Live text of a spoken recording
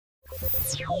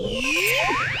TVOT.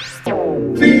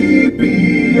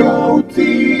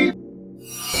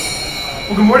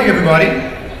 Well, good morning, everybody.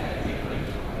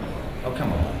 Oh,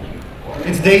 come on.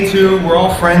 It's day 2. We're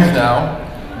all friends now.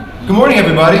 Good morning,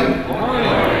 everybody. Good morning. All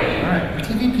right, we're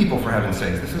TV people, for heaven's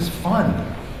sakes. This is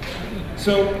fun.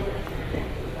 So,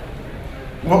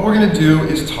 what we're going to do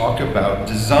is talk about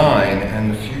design and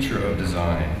the future of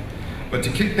design. But to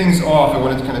kick things off, I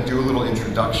wanted to kind of do a little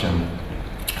introduction.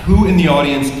 Who in the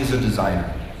audience is a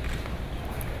designer?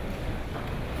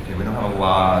 Okay, we don't have a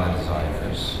lot of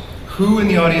designers. Who in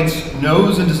the audience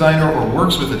knows a designer or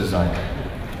works with a designer?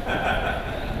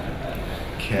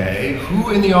 Okay,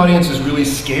 who in the audience is really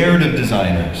scared of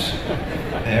designers?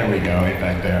 There we go, right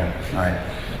back there. All right.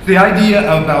 The idea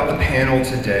about the panel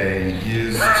today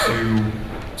is to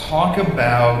talk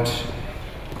about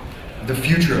the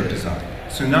future of design.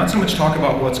 So not so much talk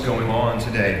about what's going on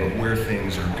today, but where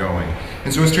things are going.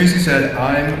 And so as Tracy said,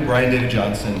 I'm Brian David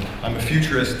Johnson. I'm a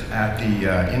futurist at the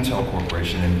Intel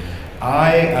Corporation. And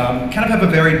I kind of have a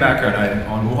varied background.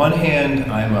 On one hand,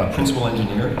 I'm a principal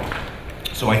engineer.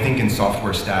 So I think in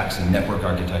software stacks and network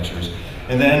architectures.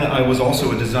 And then I was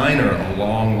also a designer a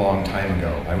long, long time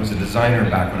ago. I was a designer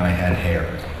back when I had hair.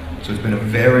 So it's been a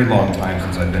very long time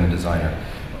since I've been a designer.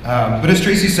 But as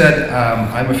Tracy said,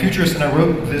 I'm a futurist, and I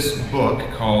wrote this book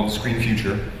called Screen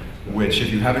Future, which if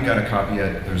you haven't got a copy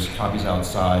yet, there's copies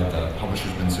outside. The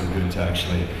publisher's been so good to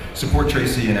actually support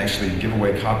Tracy and actually give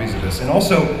away copies of this. And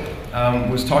also,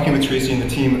 was talking with Tracy and the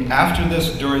team after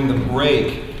this during the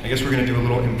break. I guess we're going to do a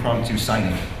little impromptu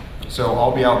signing. So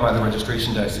I'll be out by the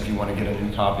registration desk if you want to get a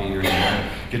new copy or you want to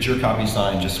get your copy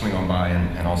signed, just swing on by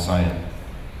and I'll sign it.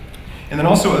 And then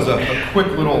also as a quick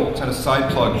little kind of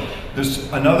side plug,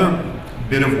 there's another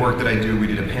bit of work that I do. We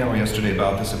did a panel yesterday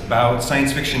about this, about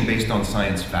science fiction based on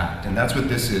science fact. And that's what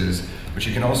this is, which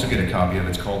you can also get a copy of.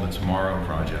 It's called the Tomorrow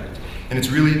Project. And it's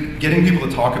really getting people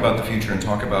to talk about the future and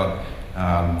talk about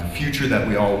the future that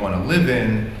we all want to live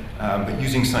in, but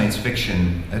using science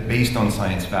fiction based on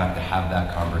science fact to have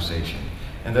that conversation.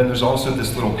 And then there's also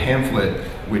this little pamphlet,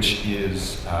 which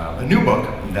is a new book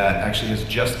that actually has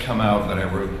just come out that I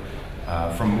wrote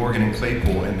from Morgan and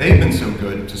Claypool, and they've been so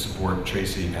good to support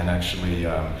Tracy, and actually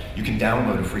you can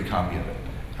download a free copy of it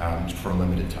for a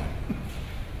limited time.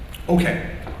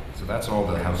 Okay, so that's all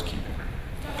the housekeeping.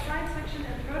 So science fiction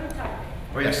and prototyping.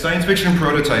 Oh yeah, science fiction and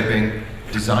prototyping,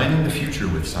 designing the future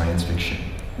with science fiction.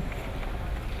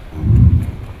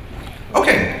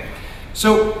 Okay,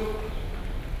 so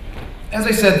as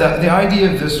I said, the idea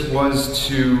of this was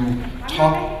to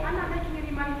talk. I'm not making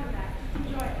any money from that. Just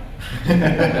enjoy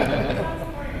it.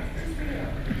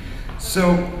 So,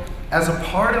 as a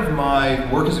part of my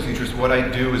work as a futurist, what I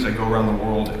do is I go around the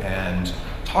world and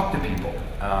talk to people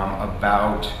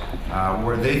about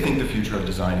where they think the future of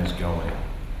design is going.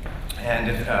 And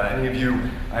if any of you,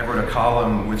 I wrote a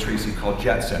column with Tracy called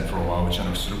Jet Set for a while, which kind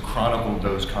of sort of chronicled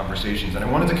those conversations. And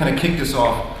I wanted to kind of kick this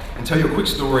off and tell you a quick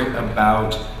story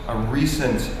about a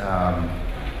recent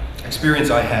experience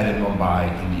I had in Mumbai,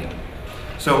 India.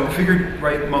 So I figured,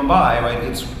 right, Mumbai, right,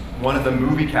 it's one of the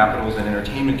movie capitals and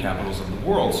entertainment capitals of the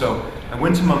world. So I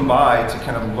went to Mumbai to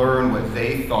kind of learn what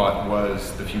they thought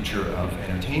was the future of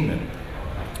entertainment.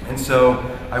 And so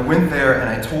I went there and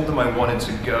I told them I wanted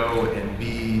to go and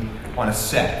be on a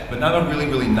set, but not a really,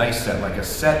 really nice set, like a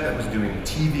set that was doing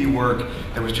TV work,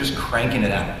 that was just cranking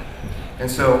it out.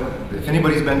 And so if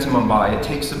anybody's been to Mumbai, it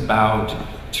takes about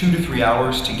 2 to 3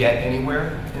 hours to get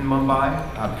anywhere in Mumbai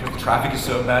because the traffic is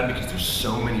so bad because there's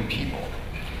so many people.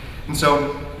 And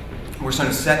so we're sort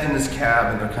of set in this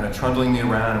cab and they're kind of trundling me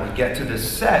around and we get to this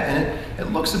set and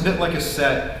it looks a bit like a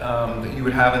set that you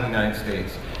would have in the United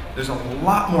States. There's a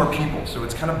lot more people, so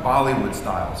it's kind of Bollywood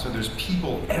style. So there's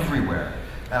people everywhere.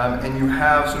 And you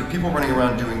have sort of people running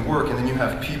around doing work, and then you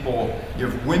have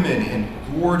women in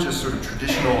gorgeous sort of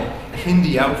traditional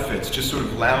Hindi outfits, just sort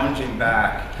of lounging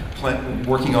back,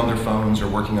 working on their phones or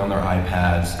working on their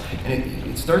iPads. And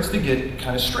it starts to get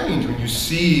kind of strange when you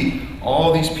see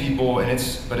all these people, but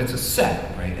it's a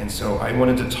set, right? And so I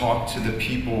wanted to talk to the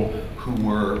people who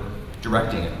were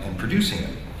directing it and producing it.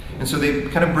 And so they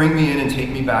kind of bring me in and take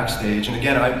me backstage. And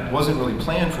again, I wasn't really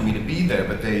planned for me to be there,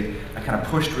 but I kind of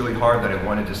pushed really hard that I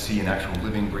wanted to see an actual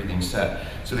living, breathing set.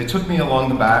 So they took me along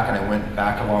the back, and I went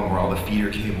back along where all the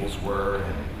feeder cables were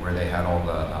and where they had all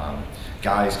the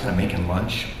guys kind of making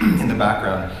lunch in the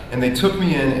background. And they took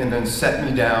me in and then set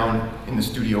me down in the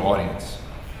studio audience.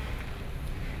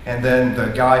 And then the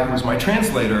guy who was my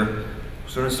translator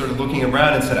sort of started looking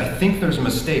around and said, I think there's a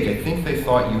mistake. I think they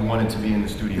thought you wanted to be in the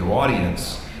studio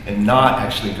audience and not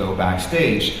actually go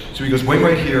backstage. So he goes, wait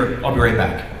right here, I'll be right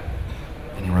back.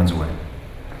 And he runs away.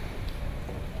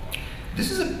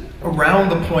 This is around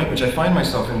the point which I find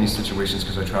myself in these situations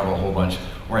because I travel a whole bunch,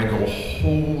 where I go,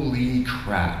 holy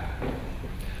crap.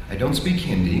 I don't speak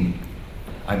Hindi.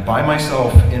 I'm by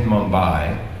myself in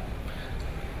Mumbai.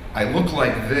 I look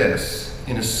like this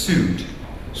in a suit,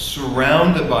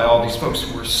 surrounded by all these folks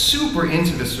who are super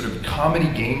into this sort of comedy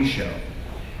game show.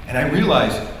 And I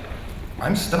realize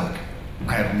I'm stuck.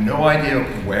 I have no idea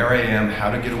where I am, how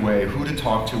to get away, who to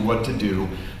talk to, what to do.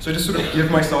 So I just sort of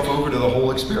give myself over to the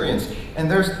whole experience. And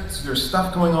there's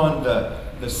stuff going on.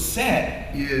 The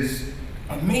set is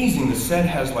amazing. The set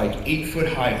has like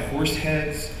 8-foot-high horse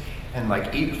heads and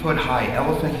like 8-foot-high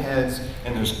elephant heads,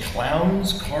 and there's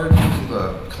clowns carved into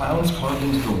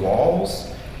the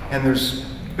walls, and there's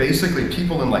basically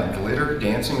people in like glitter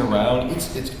dancing around.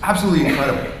 It's absolutely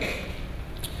incredible.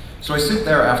 So I sit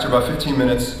there after about 15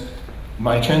 minutes.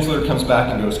 My translator comes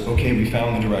back and goes, okay, we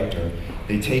found the director.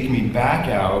 They take me back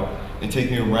out, they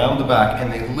take me around the back,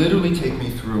 and they literally take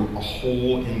me through a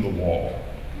hole in the wall.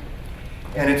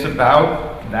 And it's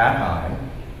about that high,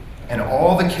 and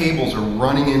all the cables are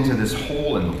running into this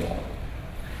hole in the wall.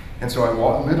 And so I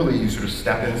walk, literally you sort of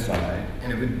step inside,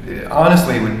 and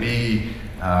honestly it would be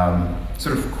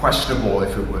sort of questionable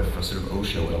if a sort of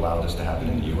OSHA would allow this to happen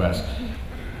in the US.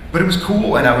 But it was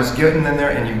cool, and I was getting in there,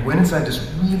 and you went inside this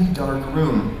really dark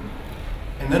room.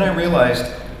 And then I realized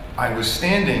I was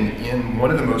standing in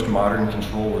one of the most modern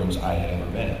control rooms I had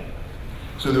ever been in.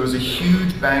 So there was a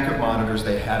huge bank of monitors.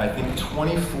 They had, I think,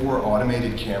 24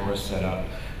 automated cameras set up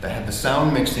that had the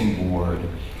sound mixing board,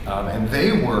 and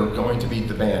they were going to beat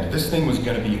the band. This thing was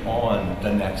going to be on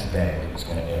the next day. It was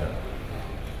going to air.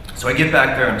 So I get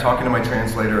back there, I'm talking to my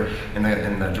translator, and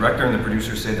the director and the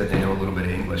producer say that they know a little bit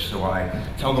of English. So I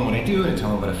tell them what I do, and I tell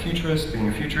them about a futurist, being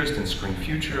a futurist, and screen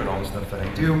future, and all the stuff that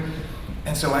I do.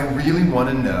 And so I really want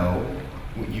to know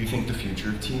what you think the future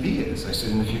of TV is. I said,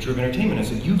 in the future of entertainment. I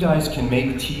said, you guys can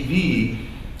make TV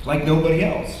like nobody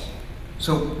else.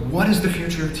 So what is the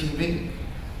future of TV?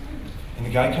 And the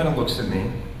guy kind of looks at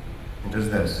me and does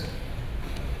this.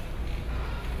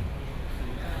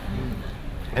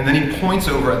 And then he points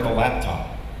over at the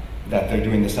laptop that they're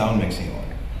doing the sound mixing on.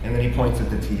 And then he points at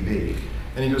the TV.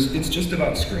 And he goes, it's just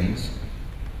about screens.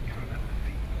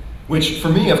 Which, for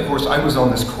me, of course, I was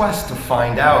on this quest to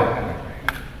find out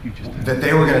that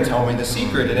they were going to tell me the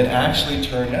secret. And it actually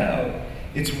turned out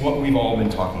it's what we've all been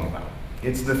talking about.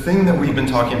 It's the thing that we've been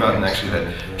talking about, and actually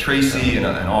that Tracy and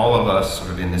all of us sort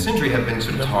of in this industry have been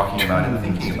sort of talking about and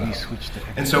thinking about.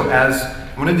 And so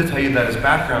I wanted to tell you that as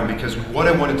background, because what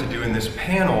I wanted to do in this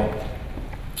panel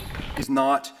is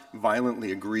not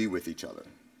violently agree with each other.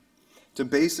 To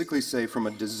basically say, from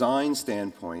a design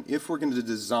standpoint, if we're going to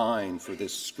design for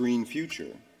this screen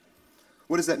future,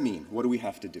 what does that mean? What do we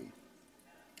have to do?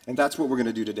 And that's what we're going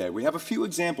to do today. We have a few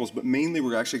examples, but mainly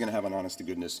we're actually going to have an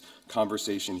honest-to-goodness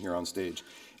conversation here on stage.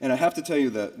 And I have to tell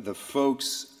you that the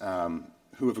folks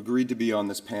who have agreed to be on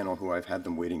this panel, who I've had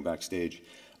them waiting backstage,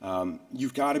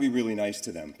 you've got to be really nice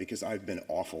to them, because I've been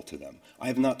awful to them. I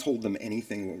have not told them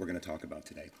anything what we're going to talk about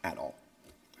today at all,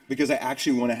 because I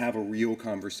actually want to have a real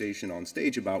conversation on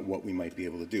stage about what we might be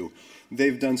able to do.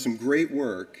 They've done some great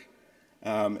work.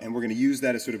 And we're going to use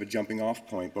that as sort of a jumping off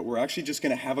point, but we're actually just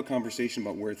going to have a conversation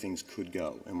about where things could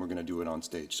go, and we're going to do it on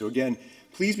stage. So again,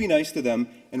 please be nice to them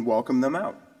and welcome them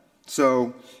out.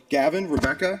 So Gavin,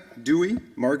 Rebecca, Dewey,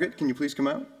 Margaret, can you please come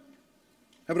out?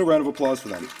 How about a round of applause for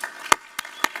them?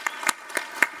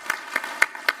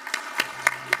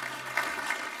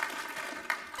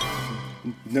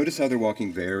 Notice how they're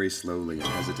walking very slowly and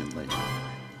hesitantly.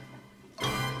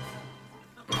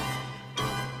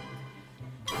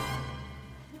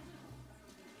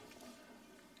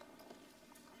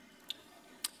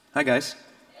 Hi guys,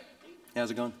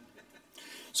 how's it going?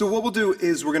 So what we'll do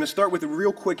is we're going to start with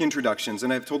real quick introductions,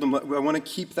 and I've told them I want to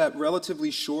keep that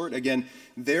relatively short. Again,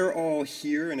 they're all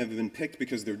here and have been picked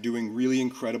because they're doing really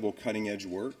incredible cutting edge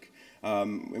work,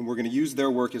 and we're going to use their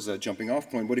work as a jumping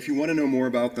off point. But if you want to know more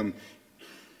about them,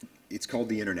 it's called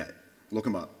the internet. Look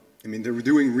them up. I mean, they're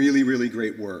doing really, really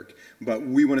great work, but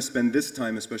we want to spend this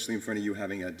time, especially in front of you,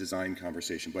 having a design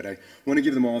conversation. But I want to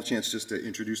give them all a chance just to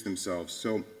introduce themselves.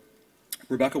 So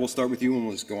Rebecca, we'll start with you and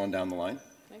we'll just go on down the line.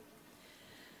 Okay.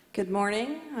 Good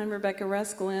morning. I'm Rebecca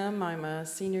Rusk-Lim. I'm a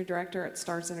senior director at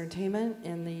Stars Entertainment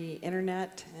in the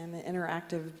Internet and the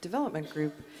Interactive Development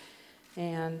Group.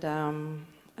 And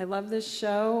I love this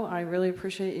show. I really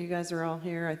appreciate you guys are all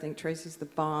here. I think Tracy's the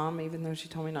bomb, even though she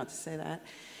told me not to say that.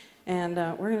 And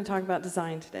we're going to talk about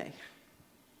design today.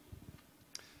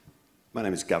 My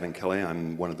name is Gavin Kelly.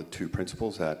 I'm one of the two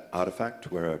principals at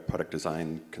Artifact. We're a product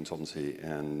design consultancy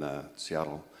in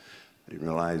Seattle. I didn't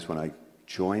realize when I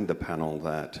joined the panel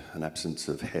that an absence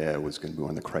of hair was going to be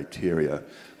one of the criteria,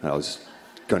 and I was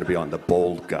going to be on the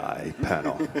bald guy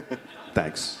panel.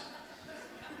 Thanks.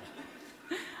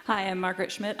 Hi, I'm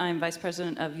Margaret Schmidt. I'm Vice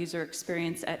President of User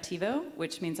Experience at TiVo,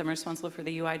 which means I'm responsible for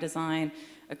the UI design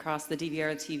across the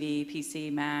DVR, TV,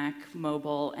 PC, Mac,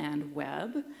 mobile, and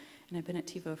web. And I've been at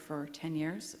TiVo for 10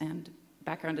 years, and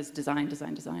background is design,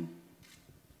 design, design.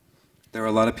 There are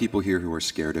a lot of people here who are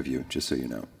scared of you, just so you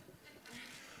know.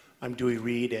 I'm Dewey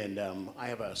Reed, and I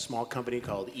have a small company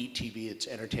called ETV. It's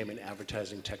Entertainment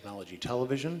Advertising Technology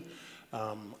Television.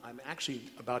 I'm actually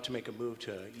about to make a move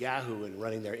to Yahoo and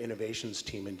running their innovations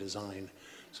team in design.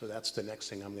 So that's the next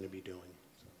thing I'm going to be doing.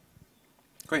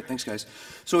 Great, thanks guys.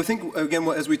 So I think, again,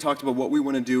 as we talked about, what we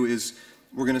want to do is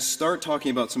we're going to start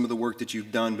talking about some of the work that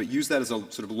you've done, but use that as a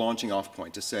sort of launching off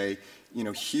point to say, you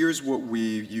know, here's what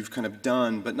you've kind of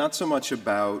done, but not so much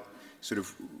about sort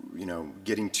of, you know,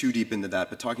 getting too deep into that,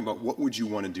 but talking about what would you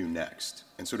want to do next,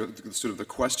 and sort of the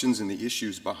questions and the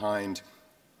issues behind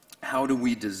how do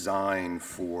we design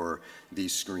for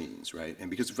these screens, right? And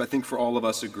because I think for all of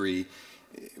us agree,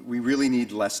 we really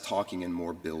need less talking and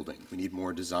more building. We need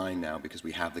more design now because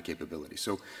we have the capability.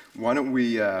 So why don't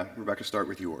we, Rebecca, start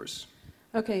with yours.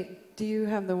 Okay, do you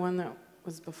have the one that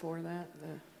was before that?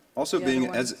 Also,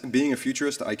 being a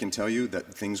futurist, I can tell you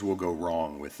that things will go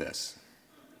wrong with this.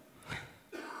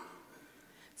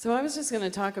 So I was just going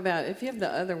to talk about, if you have the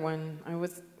other one, I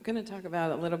was going to talk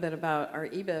about a little bit about our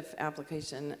eBIF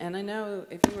application. And I know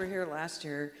if you were here last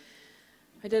year,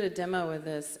 I did a demo of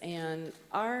this, and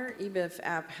our eBIF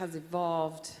app has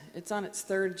evolved. It's on its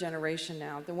 3rd generation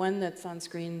now. The one that's on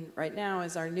screen right now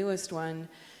is our newest one.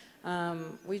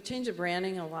 We've changed the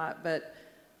branding a lot, but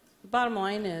the bottom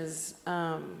line is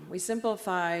we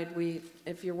simplified.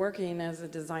 If you're working as a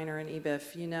designer in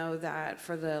eBIF, you know that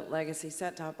for the legacy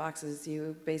set-top boxes,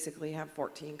 you basically have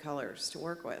 14 colors to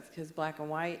work with, because black and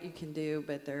white you can do,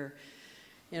 but they're,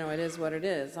 you know, it is what it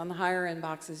is. On the higher end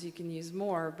boxes, you can use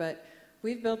more, but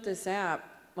we've built this app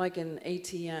like an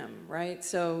ATM, right?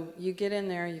 So you get in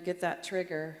there, you get that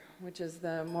trigger, which is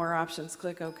the more options,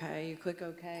 click OK, you click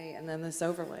OK, and then this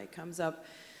overlay comes up.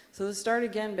 So the start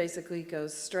again basically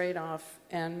goes straight off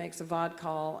and makes a VOD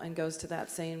call and goes to that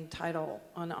same title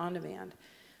on demand.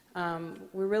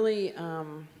 We're really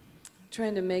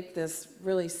trying to make this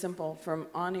really simple from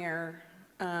on-air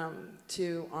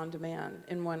to on-demand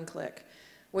in one click,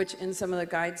 which in some of the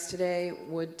guides today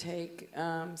would take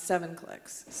 7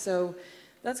 clicks. So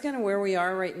that's kind of where we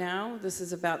are right now. This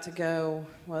is about to go,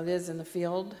 well, it is in the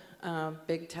field,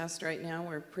 big test right now.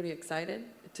 We're pretty excited.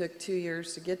 It took 2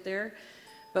 years to get there.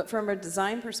 But from a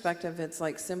design perspective, it's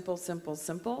like simple, simple,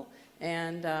 simple.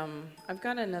 And I've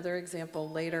got another example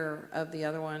later of the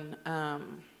other one.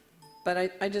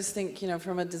 But I just think, you know,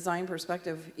 from a design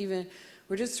perspective, even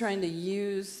we're just trying to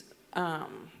use the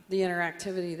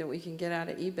interactivity that we can get out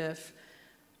of eBIF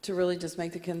to really just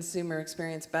make the consumer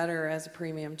experience better as a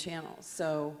premium channel.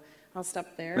 So I'll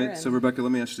stop there. Right, so Rebecca,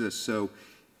 let me ask you this. So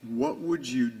what would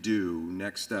you do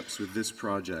next steps with this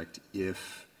project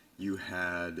if you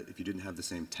didn't have the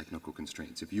same technical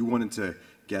constraints? If you wanted to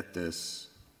get this,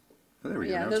 oh, there we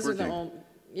go, yeah, now those it's working. are the old,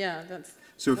 yeah, that's.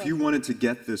 So if you wanted to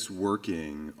get this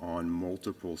working on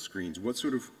multiple screens,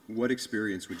 what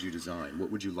experience would you design?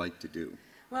 What would you like to do?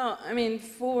 Well, I mean,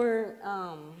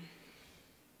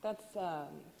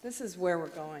 this is where we're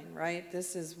going, right?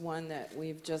 This is one that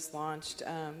we've just launched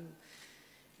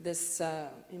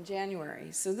in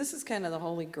January. So this is kind of the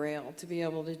holy grail, to be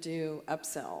able to do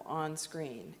upsell on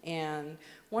screen. And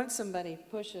once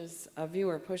a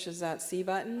viewer pushes that C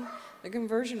button, the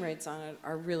conversion rates on it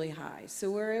are really high.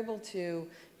 So we're able to,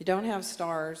 you don't have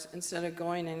stars, instead of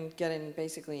going and getting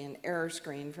basically an error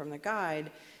screen from the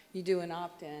guide, you do an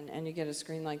opt-in and you get a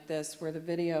screen like this where the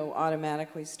video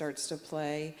automatically starts to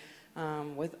play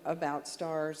with about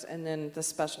stars, and then the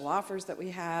special offers that we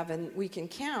have, and we can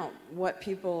count what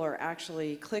people are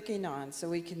actually clicking on, so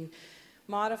we can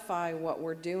modify what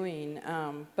we're doing.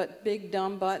 But big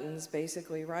dumb buttons,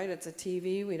 basically, right? It's a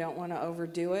TV. We don't want to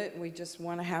overdo it. We just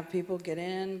want to have people get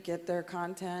in, get their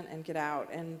content, and get out,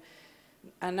 and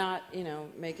not, you know,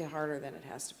 make it harder than it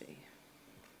has to be.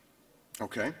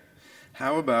 Okay.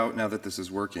 How about, now that this is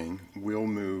working, we'll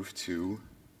move to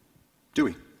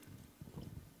Dewey.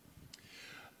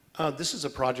 This is a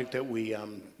project that we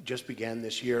just began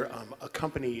this year. A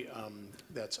company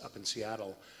that's up in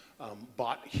Seattle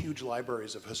bought huge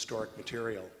libraries of historic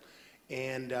material.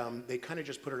 And they kind of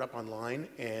just put it up online,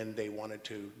 and they wanted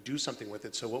to do something with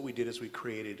it. So what we did is we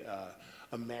created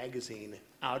a magazine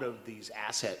out of these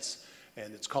assets,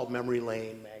 and it's called Memory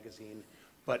Lane Magazine.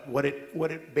 But what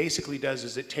it basically does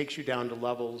is it takes you down to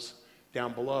levels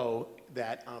down below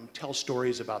that tell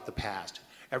stories about the past.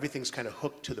 Everything's kind of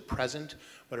hooked to the present,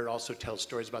 but it also tells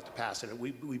stories about the past. And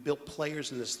we built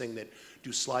players in this thing that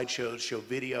do slideshows, show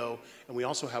video, and we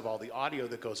also have all the audio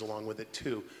that goes along with it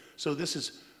too. So this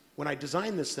is, when I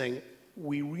designed this thing,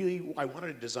 I wanted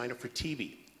to design it for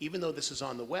TV. Even though this is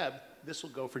on the web, this will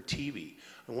go for TV.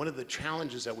 And one of the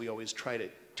challenges that we always try to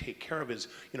take care of is,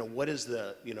 what is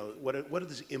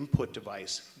this input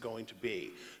device going to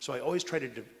be? So I always try to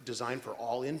design for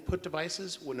all input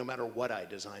devices, no matter what I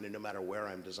design and no matter where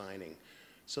I'm designing.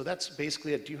 So that's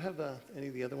basically it. Do you have any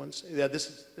of the other ones? Yeah,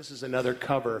 this is another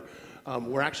cover.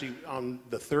 We're actually on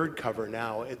the third cover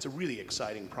now. It's a really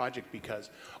exciting project because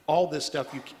all this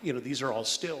stuff, these are all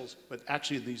stills, but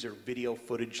actually these are video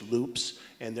footage loops,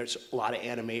 and there's a lot of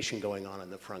animation going on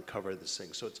the front cover of this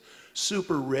thing. So it's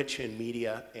super rich in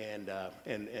media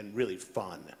and really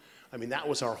fun. I mean, that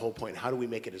was our whole point. How do we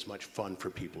make it as much fun for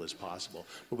people as possible?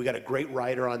 But we got a great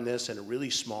writer on this and a really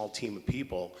small team of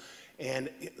people. And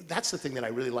that's the thing that I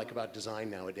really like about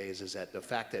design nowadays, is that the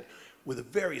fact that with a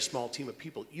very small team of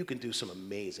people, you can do some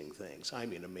amazing things. I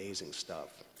mean, amazing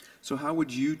stuff. So how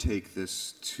would you take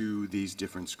this to these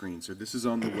different screens? So this is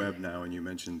on the web now, and you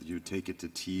mentioned you'd take it to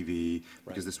TV,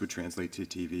 because this would translate to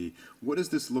TV. What does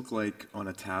this look like on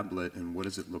a tablet, and what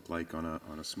does it look like on a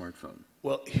smartphone?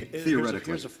 Well,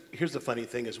 theoretically. Here's the funny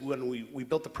thing is when we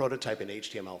built the prototype in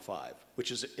HTML5,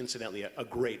 which is incidentally a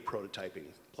great prototyping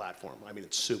platform. I mean,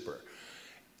 it's super.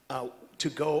 To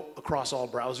go across all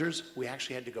browsers, we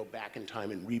actually had to go back in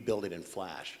time and rebuild it in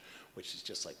Flash, which is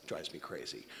just like, drives me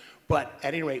crazy. But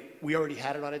at any rate, we already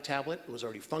had it on a tablet. It was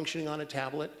already functioning on a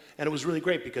tablet. And it was really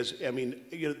great because, I mean,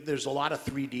 there's a lot of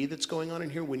 3D that's going on in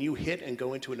here. When you hit and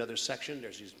go into another section,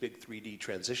 there's these big 3D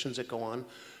transitions that go on.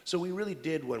 So we really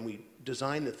did, when we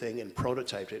designed the thing and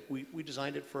prototyped it, we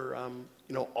designed it for,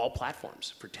 all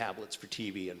platforms, for tablets, for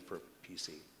TV, and for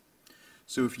PC.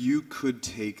 So if you could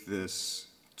take this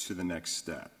to the next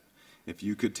step, if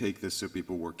you could take this so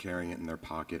people were carrying it in their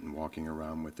pocket and walking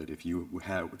around with it, if you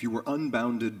were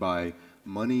unbounded by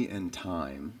money and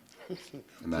time,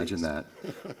 imagine that,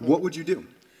 what would you do?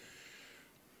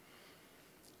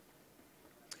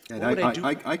 And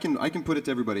I can put it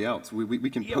to everybody else. We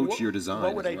can poach your design.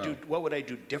 What would I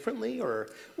do differently, or?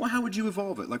 Well, how would you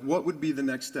evolve it? Like, what would be the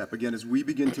next step? Again, as we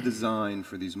begin to design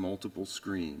for these multiple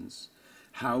screens,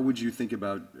 how would you think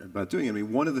about doing it? I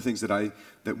mean, one of the things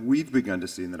that we've begun to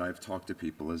see and that I've talked to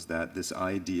people is that this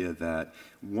idea that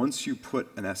once you put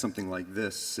something like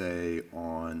this, say,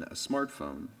 on a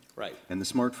smartphone, right, and the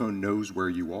smartphone knows where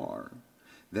you are,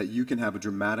 that you can have a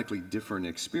dramatically different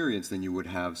experience than you would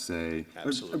have, say,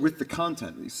 with the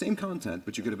content. Same content,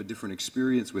 but you could have a different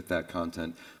experience with that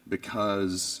content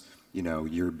because,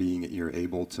 you're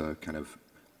able to kind of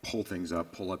pull things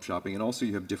up, pull up shopping, and also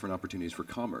you have different opportunities for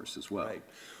commerce as well. Right.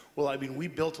 Well, I mean, we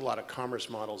built a lot of commerce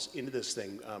models into this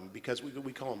thing because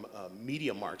we call them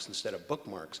media marks instead of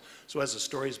bookmarks. So as the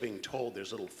story is being told,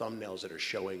 there's little thumbnails that are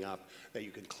showing up that you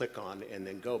can click on and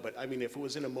then go. But I mean, if it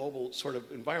was in a mobile sort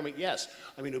of environment, yes.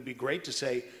 I mean, it would be great to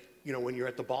say, when you're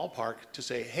at the ballpark, to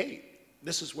say, hey,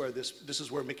 this is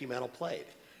where Mickey Mantle played,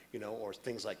 or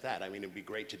things like that. I mean, it'd be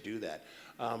great to do that.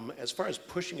 As far as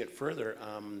pushing it further,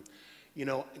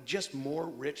 just more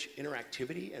rich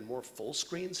interactivity and more full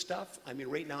screen stuff. I mean,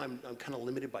 right now I'm kind of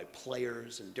limited by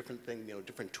players and different things,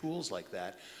 different tools like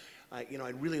that.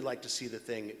 I'd really like to see the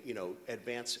thing,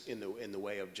 advance in the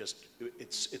way of just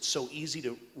it's so easy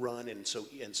to run and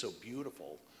so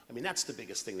beautiful. I mean, that's the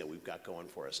biggest thing that we've got going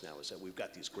for us now, is that we've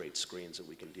got these great screens that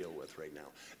we can deal with right now.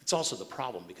 It's also the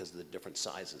problem because of the different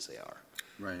sizes they are.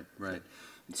 Right.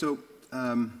 So.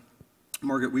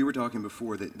 Margaret, we were talking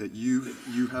before that you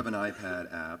have an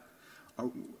iPad app.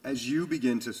 As you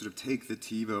begin to sort of take the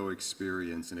TiVo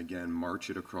experience and again march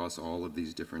it across all of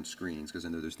these different screens, because I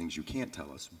know there's things you can't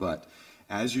tell us, but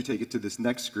as you take it to this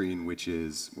next screen, which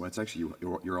is, well, it's actually,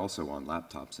 you're also on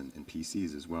laptops and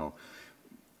PCs as well,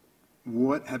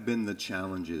 what have been the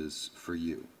challenges for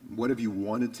you? What have you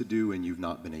wanted to do and you've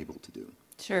not been able to do?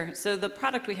 Sure. So the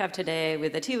product we have today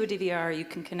with the TiVo DVR, you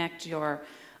can connect your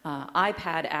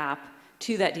iPad app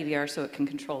to that DVR so it can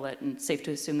control it, and it's safe to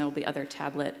assume there will be other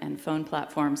tablet and phone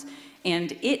platforms.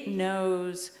 And it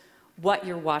knows what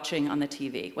you're watching on the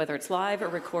TV, whether it's live or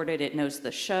recorded. It knows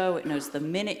the show, it knows the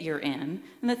minute you're in.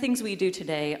 And the things we do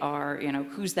today are,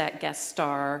 who's that guest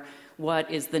star, what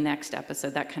is the next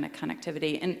episode, that kind of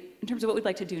connectivity. And in terms of what we'd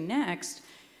like to do next,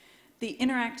 the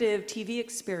interactive TV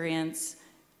experience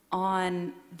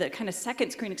on the kind of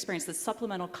second screen experience, the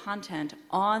supplemental content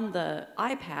on the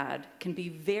iPad can be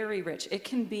very rich. It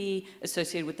can be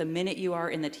associated with the minute you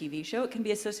are in the TV show. It can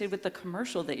be associated with the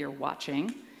commercial that you're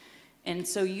watching. And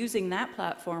so using that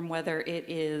platform, whether it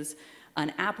is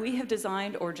an app we have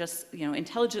designed or just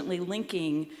intelligently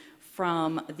linking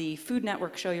from the Food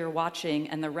Network show you're watching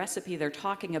and the recipe they're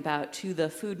talking about to the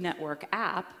Food Network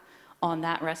app on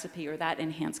that recipe or that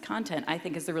enhanced content, I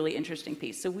think is the really interesting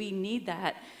piece. So we need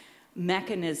that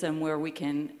mechanism where we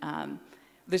can,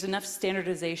 there's enough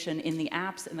standardization in the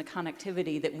apps and the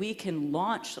connectivity that we can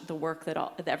launch the work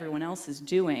that everyone else is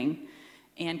doing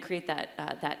and create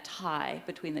that tie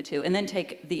between the two. And then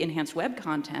take the enhanced web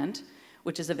content,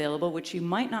 which is available, which you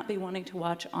might not be wanting to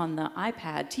watch on the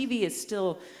iPad. TV is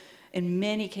still, in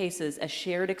many cases, a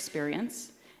shared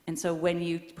experience. And so when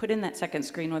you put in that second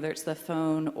screen, whether it's the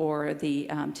phone or the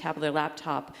tablet or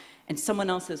laptop, and someone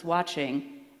else is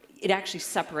watching, it actually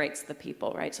separates the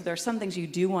people, right? So there are some things you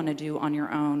do want to do on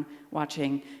your own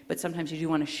watching, but sometimes you do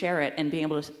want to share it and being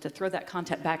able to throw that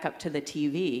content back up to the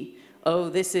TV. Oh,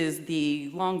 this is the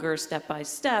longer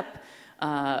step-by-step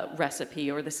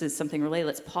recipe, or this is something related.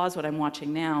 Let's pause what I'm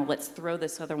watching now. Let's throw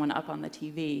this other one up on the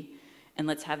TV, and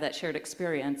let's have that shared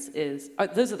experience.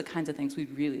 Those are the kinds of things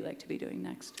we'd really like to be doing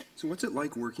next. So what's it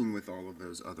like working with all of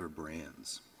those other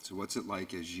brands? So what's it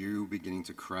like as you beginning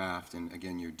to craft, and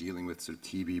again, you're dealing with sort of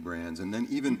TV brands, and then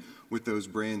even with those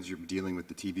brands, you're dealing with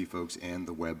the TV folks and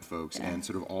the web folks and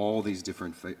sort of all these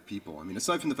different people. I mean,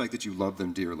 aside from the fact that you love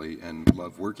them dearly and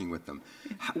love working with them,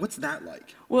 what's that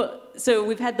like? Well, so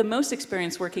we've had the most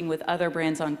experience working with other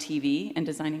brands on TV and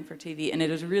designing for TV, and it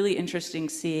is really interesting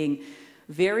seeing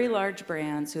very large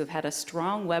brands who have had a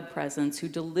strong web presence, who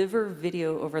deliver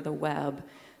video over the web,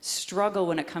 struggle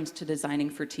when it comes to designing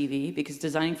for TV, because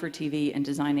designing for TV and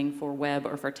designing for web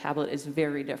or for tablet is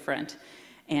very different.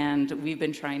 And we've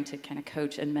been trying to kind of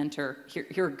coach and mentor,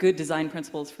 here are good design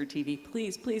principles for TV.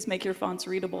 Please make your fonts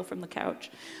readable from the couch.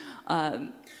 So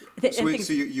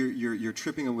you're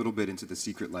tripping a little bit into the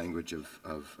secret language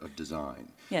of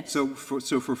design. Yeah. So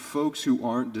for folks who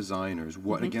aren't designers,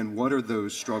 what are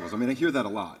those struggles? I mean, I hear that a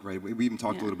lot, right? We even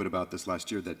talked a little bit about this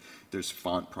last year, that there's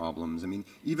font problems. I mean,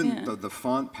 even the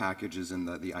font packages and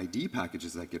the ID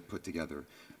packages that get put together.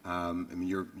 I mean,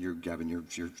 you're Gavin,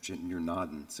 you're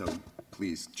nodding, so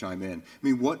please chime in. I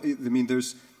mean,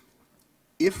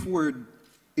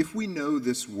 if we know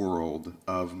this world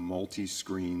of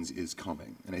multi-screens is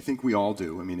coming, and I think we all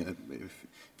do. I mean, if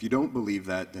you don't believe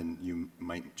that, then you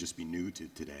might just be new to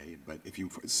today. But if you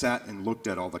sat and looked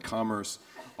at all the commerce,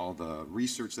 all the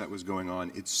research that was going on,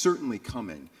 it's certainly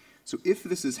coming. So if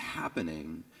this is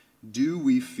happening, do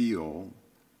we feel,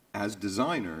 as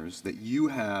designers, that you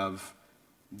have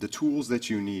the tools that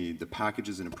you need, the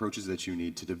packages and approaches that you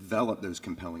need to develop those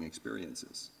compelling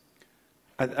experiences?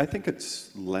 I think it's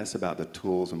less about the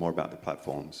tools and more about the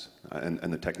platforms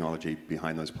and the technology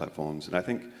behind those platforms. And I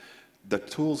think the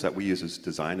tools that we use as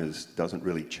designers doesn't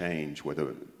really change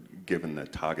whether given the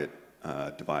target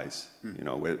device. You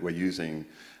know, we're using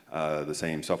the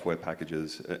same software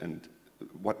packages, and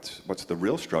what's the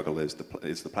real struggle is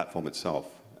the platform itself,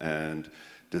 and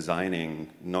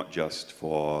designing not just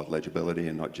for legibility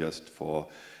and not just for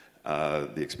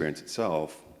the experience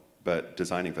itself, but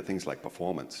designing for things like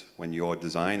performance. When you're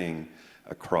designing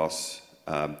across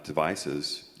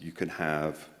devices, you can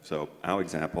have, so our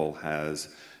example has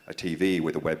a TV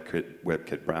with a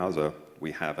WebKit browser,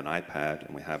 we have an iPad,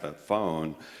 and we have a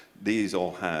phone. These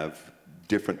all have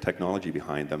different technology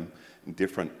behind them, and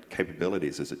different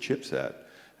capabilities as a chipset,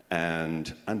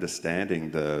 and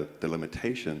understanding the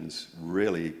limitations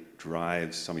really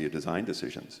drives some of your design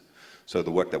decisions. So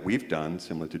the work that we've done,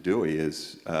 similar to Dewey,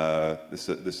 is this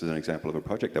is an example of a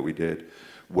project that we did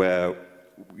where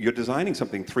you're designing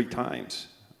something 3 times.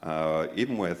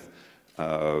 Even with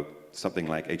something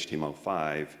like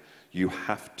HTML5, you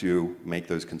have to make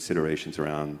those considerations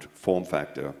around form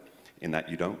factor, in that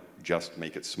you don't just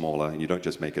make it smaller and you don't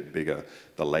just make it bigger.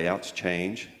 The layouts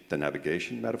change, the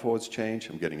navigation metaphors change.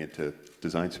 I'm getting into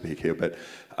design speak here, but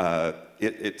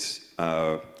it's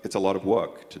a lot of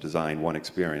work to design one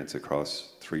experience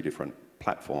across 3 different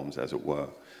platforms, as it were.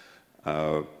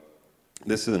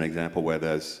 This is an example where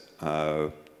there's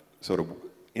sort of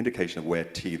indication of where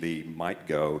TV might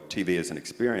go. TV as an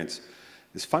experience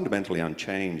is fundamentally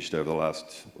unchanged over the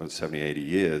last 70, 80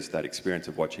 years. That experience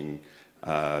of watching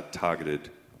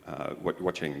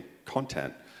watching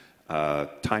content.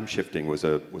 Time shifting was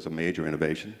a major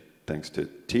innovation, thanks to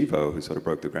TiVo, who sort of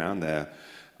broke the ground there.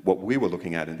 What we were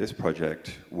looking at in this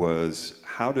project was,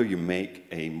 how do you make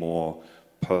a more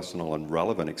personal and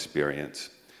relevant experience?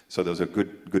 So there was a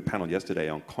good panel yesterday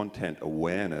on content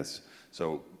awareness.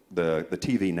 So the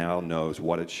TV now knows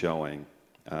what it's showing.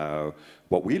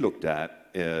 What we looked at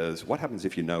is, what happens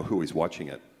if you know who is watching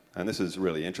it? And this is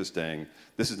really interesting.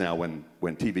 This is now when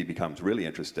TV becomes really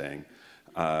interesting.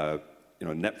 You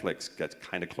know, Netflix gets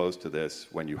kind of close to this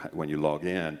when you log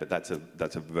in, but that's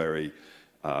a very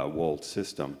walled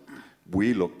system.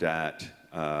 We looked at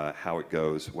how it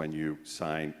goes when you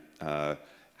sign.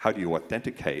 How do you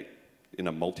authenticate in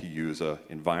a multi-user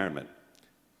environment?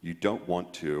 You don't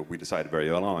want to. We decided very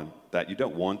early on that you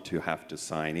don't want to have to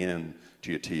sign in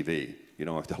to your TV. You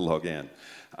don't have to log in.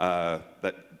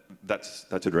 That's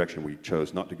a direction we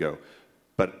chose not to go.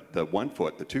 But the 1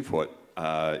 foot, the 2 foot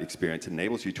experience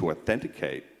enables you to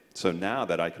authenticate. So now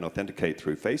that I can authenticate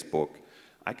through Facebook,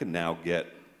 I can now get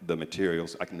the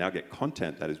materials, I can now get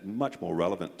content that is much more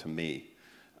relevant to me.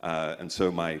 And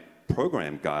so my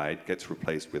program guide gets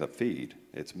replaced with a feed.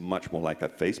 It's much more like a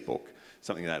Facebook,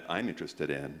 something that I'm interested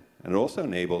in. And it also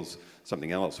enables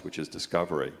something else, which is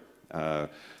discovery.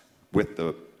 With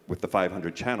the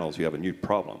 500 channels, you have a new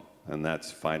problem, and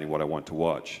that's finding what I want to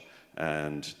watch.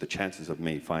 And the chances of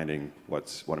me finding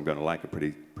what I'm going to like are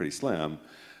pretty slim.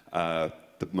 The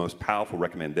most powerful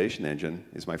recommendation engine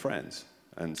is my friends.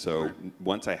 And so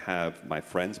once I have my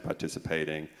friends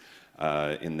participating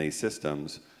in these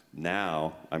systems,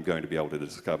 now I'm going to be able to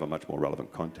discover much more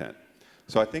relevant content.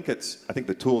 So I think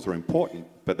the tools are important,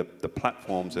 but the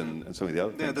platforms and some of the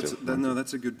other things. No,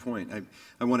 that's a good point.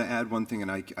 I want to add one thing,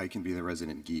 and I can be the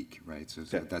resident geek, right? So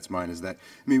that's mine. Is that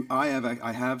I mean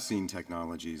I have seen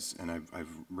technologies, and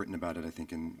I've written about it. I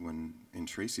think in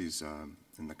Tracy's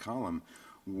in the column,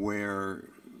 where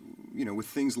you know with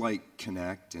things like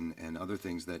Connect and other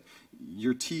things that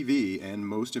your TV and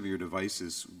most of your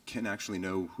devices can actually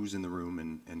know who's in the room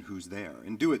and who's there,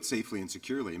 and do it safely and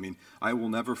securely. I mean, I will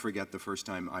never forget the first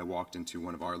time I walked into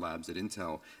one of our labs at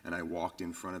Intel, and I walked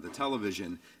in front of the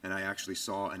television, and I actually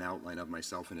saw an outline of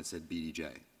myself, and it said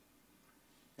BDJ.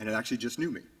 And it actually just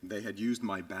knew me. They had used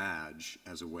my badge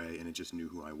as a way, and it just knew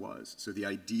who I was. So the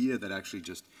idea that actually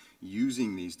just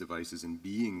using these devices and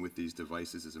being with these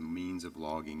devices as a means of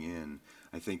logging in,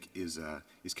 I think is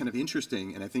kind of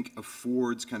interesting, and I think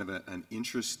affords kind of an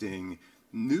interesting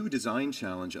new design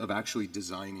challenge of actually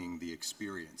designing the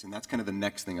experience. And that's kind of the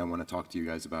next thing I want to talk to you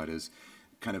guys about is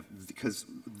kind of, because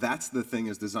that's the thing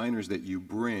as designers that you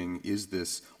bring is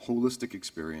this holistic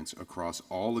experience across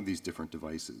all of these different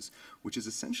devices, which is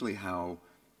essentially how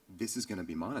this is going to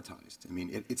be monetized. I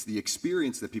mean, it's the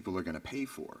experience that people are going to pay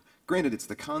for. Granted, it's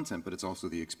the content, but it's also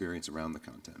the experience around the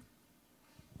content.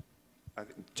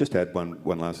 Just add one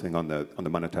last thing on the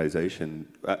monetization.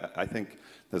 I think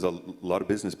there's a lot of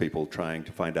business people trying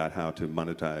to find out how to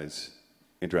monetize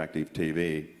interactive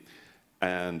TV,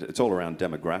 and it's all around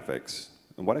demographics.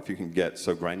 And what if you can get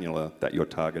so granular that you're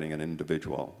targeting an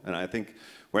individual? And I think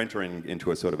we're entering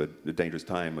into a sort of a dangerous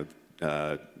time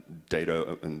of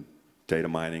data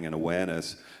mining and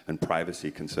awareness and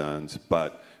privacy concerns.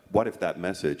 But what if that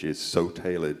message is so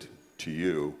tailored to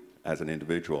you as an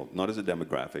individual, not as a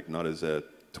demographic, not as a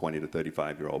 20 to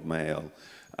 35-year-old male,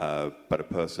 but a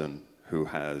person who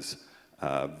has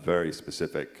very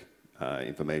specific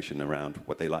information around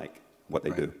what they like, what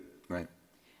they do. Right.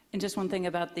 And just one thing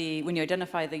about when you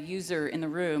identify the user in the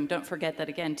room, don't forget that,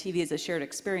 again, TV is a shared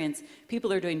experience.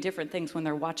 People are doing different things when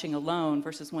they're watching alone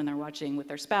versus when they're watching with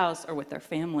their spouse or with their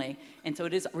family. And so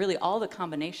it is really all the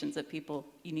combinations of people,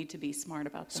 you need to be smart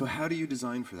about them. So how do you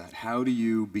design for that? How do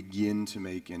you begin to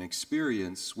make an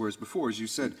experience? Whereas before, as you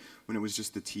said, when it was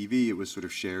just the TV, it was sort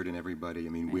of shared in everybody. I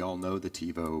mean, we all know the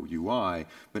TiVo UI,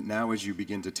 but now as you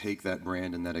begin to take that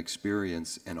brand and that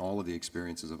experience and all of the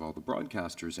experiences of all the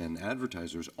broadcasters and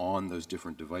advertisers on those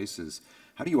different devices,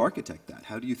 how do you architect that?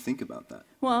 How do you think about that?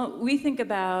 Well, we think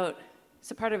about,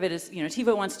 so part of it is,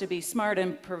 TiVo wants to be smart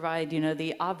and provide,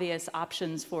 the obvious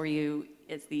options for you.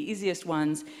 It's the easiest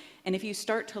ones. And if you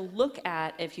start to look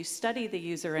at, if you study the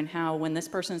user and how when this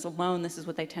person is alone, this is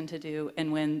what they tend to do,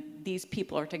 and when these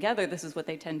people are together, this is what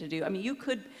they tend to do. I mean, you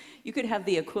could have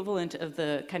the equivalent of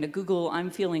the kind of Google I'm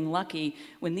feeling lucky.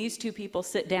 When these two people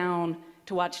sit down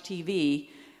to watch TV,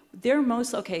 they're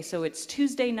okay, so it's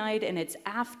Tuesday night and it's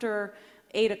after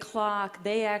 8 o'clock,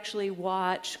 they actually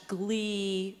watch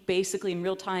Glee basically in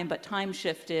real time, but time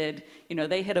shifted.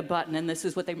 They hit a button and this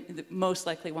is what they most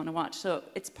likely want to watch. So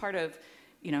it's part of,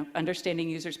 understanding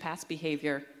users' past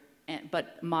behavior,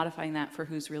 but modifying that for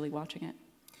who's really watching it.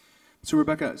 So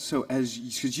Rebecca,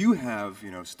 because you have,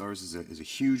 Starz is a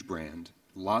huge brand,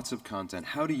 lots of content.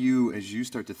 How do you, as you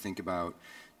start to think about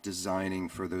designing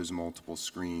for those multiple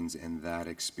screens and that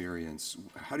experience,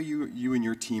 how do you and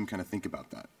your team kind of think about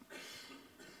that?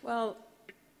 Well,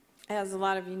 as a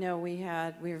lot of you know, we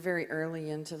were very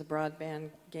early into the broadband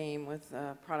game with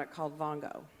a product called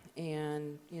Vongo,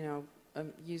 and a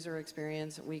user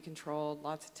experience that we controlled,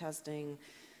 lots of testing,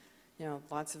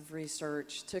 lots of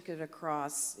research, took it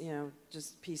across,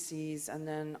 just PCs and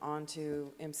then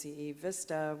onto MCE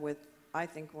Vista with, I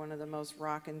think, one of the most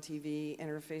rockin' TV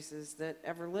interfaces that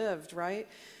ever lived, right?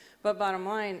 But bottom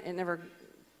line, it never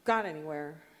got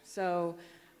anywhere. So,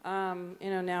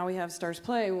 now we have Stars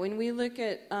Play. When we look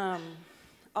at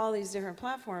all these different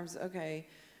platforms, okay,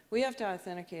 we have to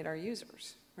authenticate our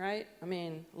users, right? I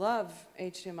mean, love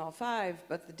HTML5,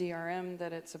 but the DRM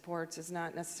that it supports is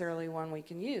not necessarily one we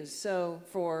can use. So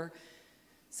for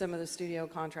some of the studio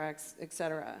contracts, et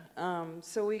cetera.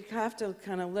 So we have to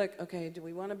kind of look, okay, do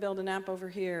we want to build an app over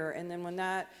here? And then when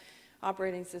that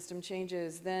operating system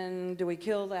changes, then do we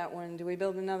kill that one? Do we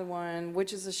build another one?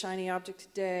 Which is a shiny object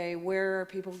today? Where are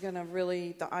people going to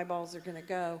really, the eyeballs are going to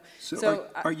go? So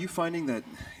are you finding that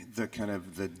the kind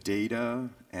of the data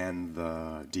and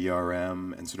the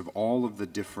DRM and sort of all of the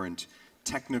different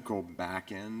technical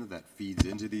back end that feeds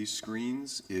into these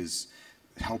screens is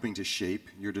helping to shape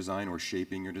your design or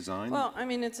shaping your design? Well, I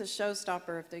mean, it's a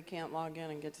showstopper if they can't log in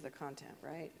and get to the content,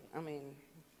 right? I mean,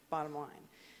 bottom line.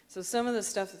 So some of the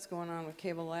stuff that's going on with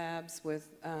Cable Labs with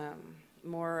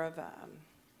more of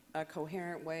a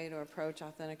coherent way to approach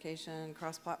authentication,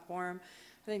 cross-platform,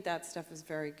 I think that stuff is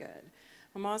very good.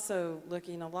 I'm also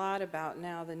looking a lot about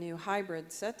now the new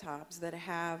hybrid set-tops that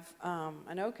have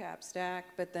an OCAP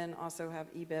stack, but then also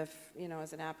have eBIF,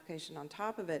 as an application on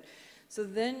top of it. So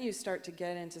then you start to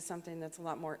get into something that's a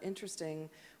lot more interesting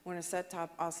when a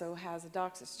set-top also has a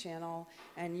DOCSIS channel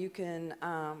and you can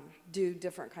do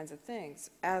different kinds of things.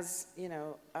 As,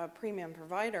 a premium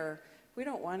provider, we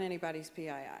don't want anybody's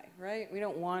PII, right? We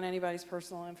don't want anybody's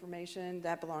personal information.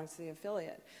 That belongs to the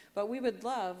affiliate. But we would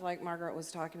love, like Margaret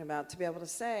was talking about, to be able to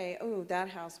say, oh, that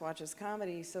house watches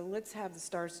comedy, so let's have the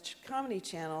Stars Comedy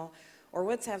channel, or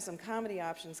let's have some comedy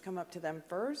options come up to them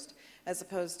first, as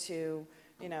opposed to,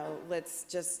 let's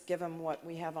just give them what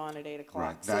we have on at 8 o'clock.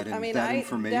 Right. So, That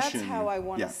information. That's how I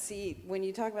want to see, when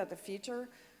you talk about the future,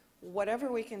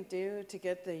 whatever we can do to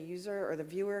get the user or the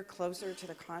viewer closer to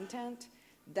the content,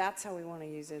 that's how we want to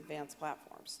use advanced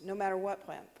platforms, no matter what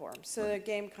platform. So the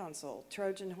game console,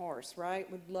 Trojan horse, right?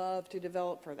 Would love to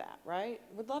develop for that, right?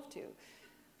 Would love to.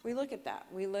 We look at that.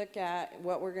 We look at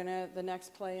what we're going to, the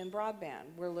next play in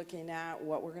broadband. We're looking at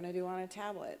what we're going to do on a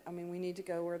tablet. I mean, we need to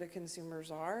go where the consumers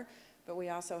are, but we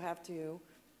also have to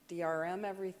DRM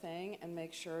everything and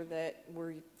make sure that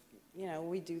we're,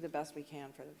 we do the best we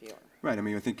can for the viewer. Right. I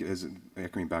mean, I think, as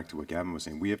echoing back to what Gavin was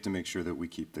saying, we have to make sure that we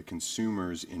keep the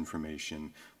consumer's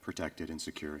information protected and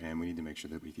secure, and we need to make sure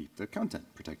that we keep the content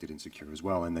protected and secure as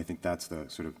well. And I think that's the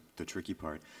sort of the tricky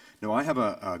part. Now, I have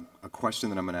a question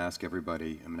that I'm going to ask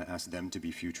everybody. I'm going to ask them to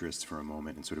be futurists for a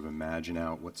moment and sort of imagine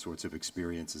out what sorts of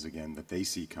experiences, again, that they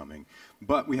see coming.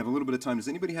 But we have a little bit of time. Does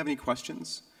anybody have any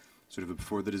questions, sort of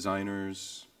before the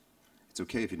designers? It's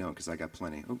okay if you don't, because I got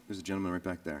plenty. Oh, there's a gentleman right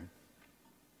back there.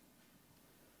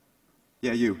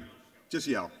 Yeah, you. Just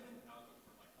yell. How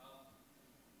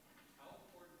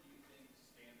important do you think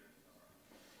standards are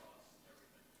across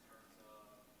everything in terms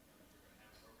of, you're going to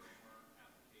have programmer,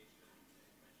 application, you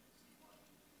mentioned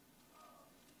C1,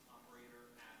 operator,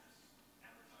 apps,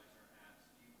 advertiser, apps.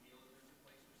 Do you feel that there's a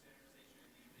place for standardization, or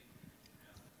do you think you can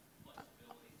have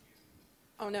flexibility to?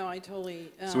 Oh, no, I totally.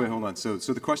 So wait, hold on. So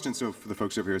the question, so for the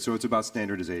folks over here, so it's about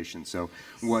standardization. So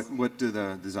what do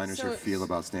the designers here feel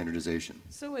about standardization?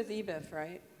 So with eBIF,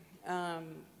 right?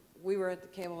 We were at the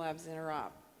Cable Labs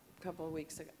Interop a couple of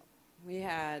weeks ago. We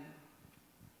had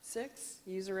 6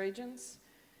 user agents.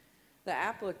 The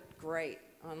app looked great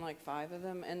on like 5 of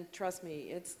them, and trust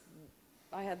me,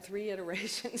 I had 3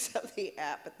 iterations of the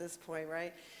app at this point,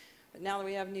 right? But now that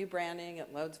we have new branding,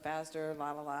 it loads faster,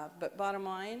 la la la. But bottom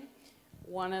line,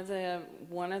 one of the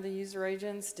user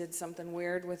agents did something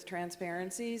weird with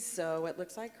transparencies, so it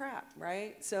looks like crap,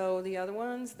 right? So the other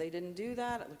ones, they didn't do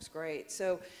that. It looks great.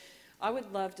 So I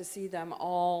would love to see them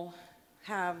all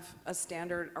have a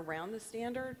standard around the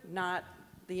standard, not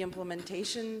the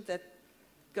implementation that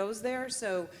goes there.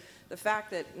 So the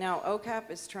fact that now OCAP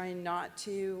is trying not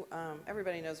to,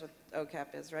 everybody knows what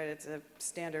OCAP is, right? It's a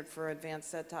standard for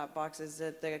advanced set-top boxes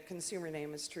that the consumer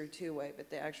name is true two-way, but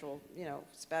the actual,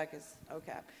 spec is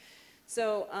OCAP.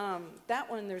 So that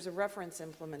one, there's a reference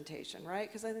implementation, right?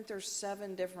 Because I think there's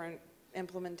 7 different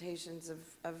implementations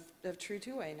of true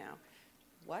two-way now.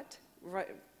 What?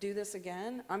 Right, do this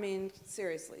again? I mean,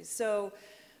 seriously. So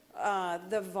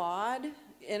the VOD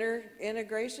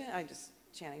integration,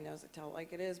 Channing knows it tell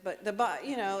like it is, but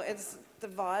it's the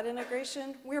VOD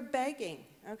integration. We're begging,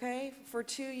 okay? For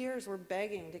 2 years, we're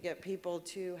begging to get people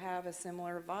to have a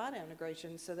similar VOD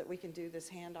integration so that we can do this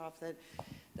handoff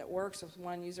that that works with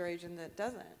one user agent that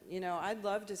doesn't. You know, I'd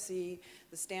love to see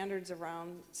the standards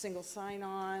around single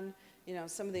sign-on, you know,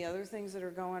 some of the other things that are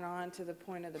going on to the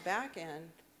point of the back end.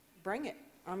 Bring it.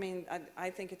 I mean, I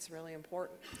think it's really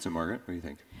important. So Margaret, what do you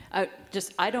think?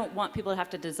 I don't want people to have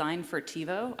to design for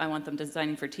TiVo. I want them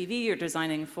designing for TV or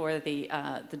designing for the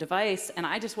device, and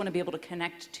I just want to be able to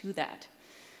connect to that.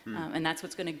 And that's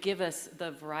what's going to give us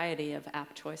the variety of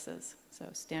app choices. So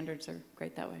standards are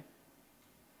great that way.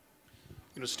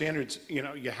 You know, standards, you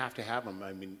know, you have to have them.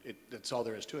 I mean, that's all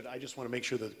there is to it. I just want to make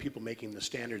sure that the people making the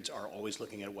standards are always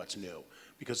looking at what's new,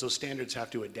 because those standards have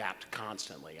to adapt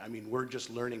constantly. I mean, we're just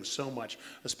learning so much,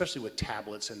 especially with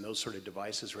tablets and those sort of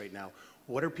devices right now.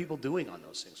 What are people doing on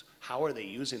those things? How are they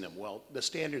using them? Well, the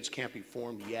standards can't be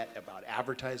formed yet about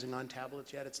advertising on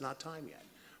tablets yet. It's not time yet.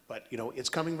 But, you know, it's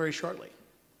coming very shortly.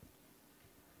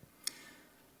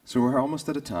 So we're almost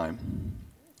out of time.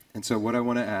 And so what I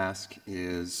want to ask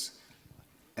is,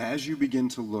 as you begin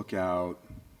to look out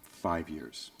 5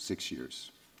 years, 6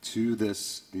 years, to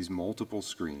these multiple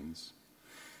screens,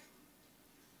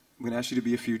 I'm going to ask you to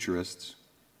be a futurist,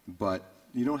 but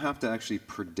you don't have to actually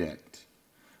predict.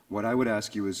 What I would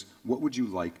ask you is, what would you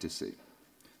like to see?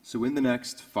 So in the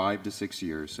next 5 to 6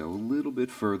 years, so a little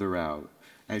bit further out,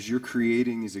 as you're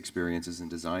creating these experiences and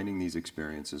designing these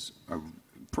experiences,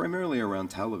 primarily around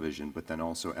television, but then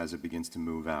also as it begins to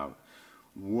move out,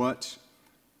 what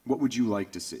would you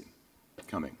like to see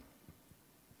coming?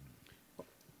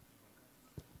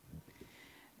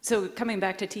 So coming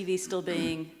back to TV still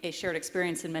being a shared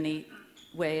experience in many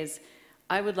ways,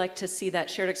 I would like to see that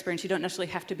shared experience. You don't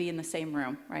necessarily have to be in the same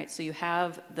room, right? So you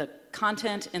have the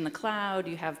content in the cloud,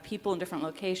 you have people in different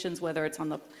locations, whether it's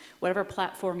on whatever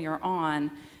platform you're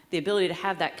on, the ability to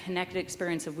have that connected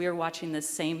experience of we're watching the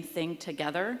same thing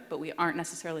together, but we aren't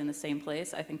necessarily in the same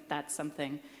place. I think that's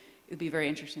something it would be very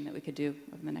interesting that we could do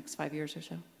over the next 5 years or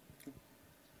so.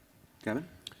 Kevin?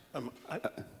 Do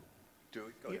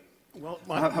we? Go ahead. Well,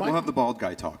 we'll have the bald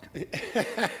guy talk.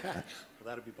 Well,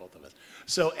 that'll be both of us.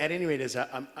 So at any rate,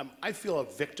 I feel a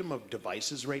victim of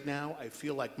devices right now. I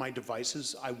feel like my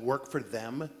devices, I work for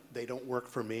them. They don't work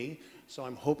for me. So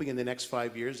I'm hoping in the next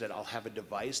 5 years that I'll have a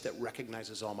device that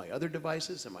recognizes all my other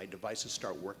devices and my devices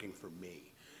start working for me.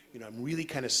 You know, I'm really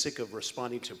kind of sick of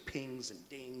responding to pings and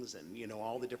dings and, you know,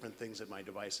 all the different things that my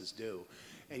devices do.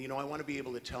 And, you know, I want to be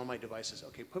able to tell my devices,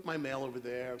 okay, put my mail over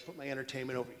there, put my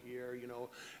entertainment over here, you know,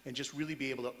 and just really be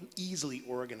able to easily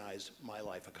organize my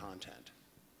life of content.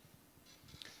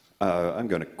 I'm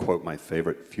going to quote my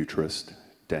favorite futurist,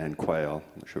 Dan Quayle.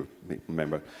 I'm not sure if you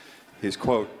remember. His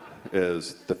quote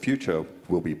is, "The future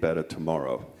will be better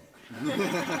tomorrow."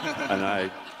 And I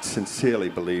sincerely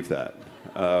believe that.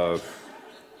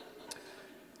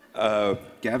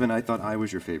 Gavin, I thought I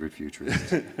was your favorite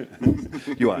futurist.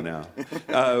 You are now.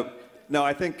 No,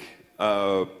 I think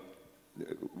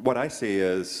what I see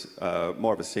is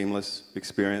more of a seamless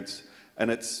experience, and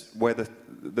it's where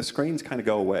the screens kind of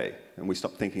go away, and we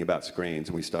stop thinking about screens,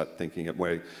 and we start thinking of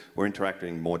where we're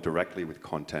interacting more directly with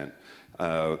content.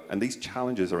 And these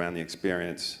challenges around the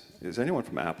experience, is anyone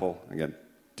from Apple? Again,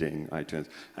 ding, iTunes.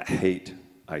 I hate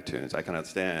iTunes. I cannot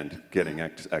stand getting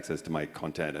access to my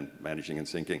content and managing and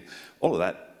syncing. All of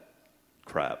that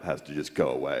crap has to just go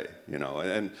away, you know,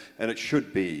 and it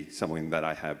should be something that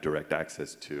I have direct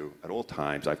access to at all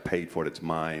times. I've paid for it, it's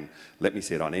mine. Let me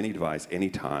see it on any device,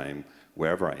 anytime,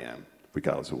 wherever I am,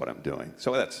 regardless of what I'm doing.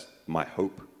 So that's my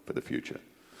hope for the future.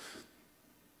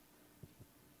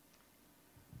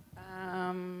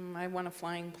 I want a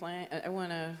flying plane. I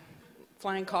want a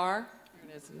flying car.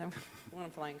 There it is. I want a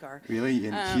flying car. Really?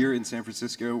 And here in San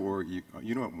Francisco, or you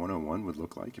know what 101 would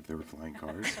look like if there were flying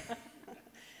cars?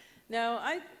 No,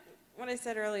 what I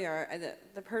said earlier,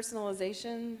 the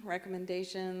personalization,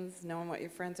 recommendations, knowing what your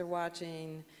friends are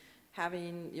watching,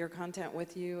 having your content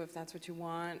with you if that's what you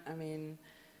want. I mean,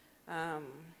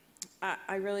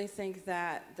 I really think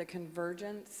that the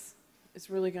convergence is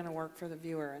really going to work for the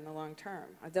viewer in the long term.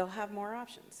 They'll have more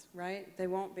options, right? They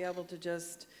won't be able to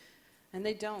just, and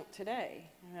they don't today.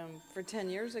 For 10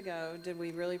 years ago, did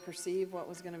we really perceive what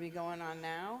was going to be going on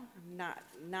now?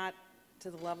 Not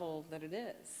to the level that it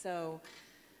is. So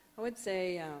I would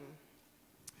say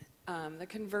the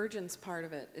convergence part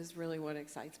of it is really what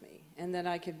excites me, and that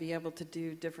I could be able to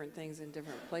do different things in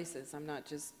different places. I'm not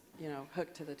just, you know,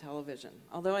 hooked to the television,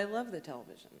 although I love the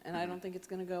television, and I don't think it's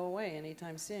going to go away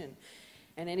anytime soon.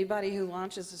 And anybody who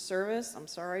launches a service, I'm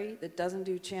sorry, that doesn't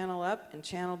do channel up and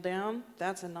channel down,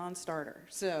 that's a non-starter.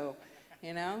 So,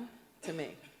 you know, to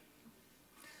me.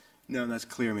 No, that's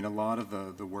clear. I mean, a lot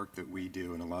of the work that we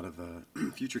do and a lot of the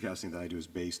future casting that I do is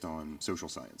based on social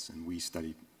science, and we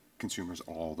study consumers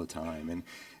all the time. And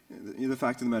the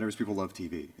fact of the matter is people love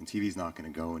TV, and TV is not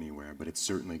going to go anywhere, but it's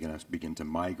certainly going to begin to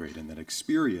migrate in that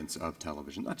experience of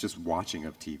television, not just watching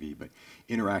of TV, but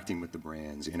interacting with the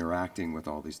brands, interacting with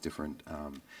all these different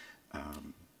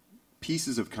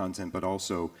pieces of content, but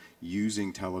also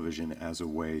using television as a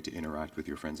way to interact with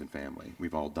your friends and family.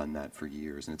 We've all done that for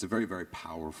years, and it's a very, very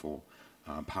powerful,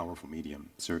 powerful medium,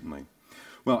 certainly.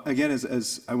 Well, again,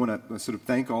 as I want to sort of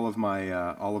thank all of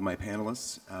my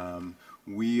panelists.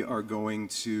 We are going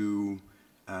to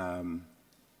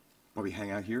probably hang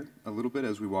out here a little bit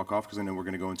as we walk off, because I know we're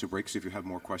going to go into a break. So if you have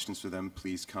more questions for them,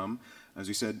 please come. As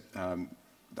we said,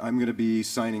 I'm going to be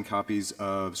signing copies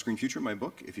of Screen Future, my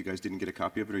book, if you guys didn't get a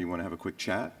copy of it or you want to have a quick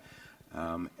chat.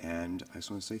 And I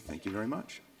just want to say thank you very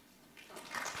much.